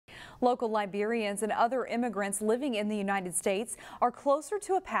Local Liberians and other immigrants living in the United States are closer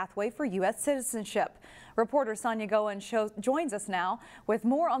to a pathway for U.S. citizenship. Reporter Sonia Goen joins us now with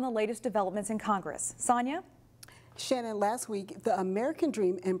more on the latest developments in Congress. Sonia? Shannon, last week, the American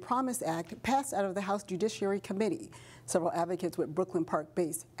Dream and Promise Act passed out of the House Judiciary Committee. Several advocates with Brooklyn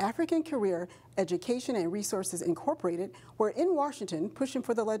Park-based African Career Education and Resources Incorporated were in Washington pushing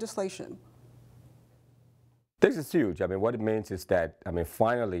for the legislation. This is huge. What it means is that,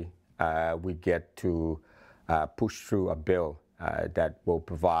 finally we get to push through a bill that will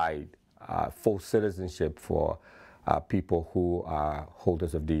provide full citizenship for people who are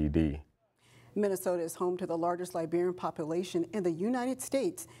holders of DED. Minnesota is home to the largest Liberian population in the United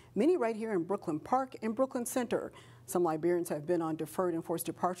States, many right here in Brooklyn Park and Brooklyn Center. Some Liberians have been on Deferred Enforced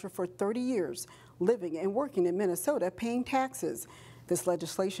Departure for 30 years, living and working in Minnesota, paying taxes. This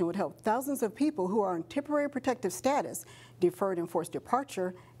legislation would help thousands of people who are on temporary protective status, Deferred Enforced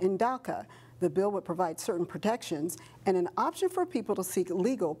Departure, and DACA. The bill would provide certain protections and an option for people to seek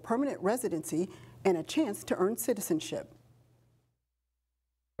legal permanent residency and a chance to earn citizenship.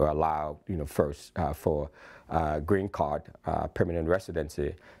 Allow, first for green card, permanent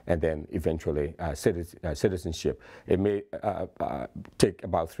residency, and then eventually citizenship. It may take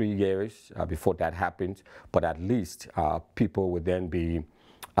about 3 years before that happens, but at least people would then be,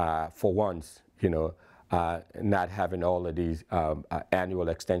 for once, not having all of these annual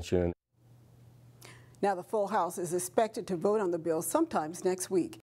extensions. Now the full House is expected to vote on the bill sometimes next week.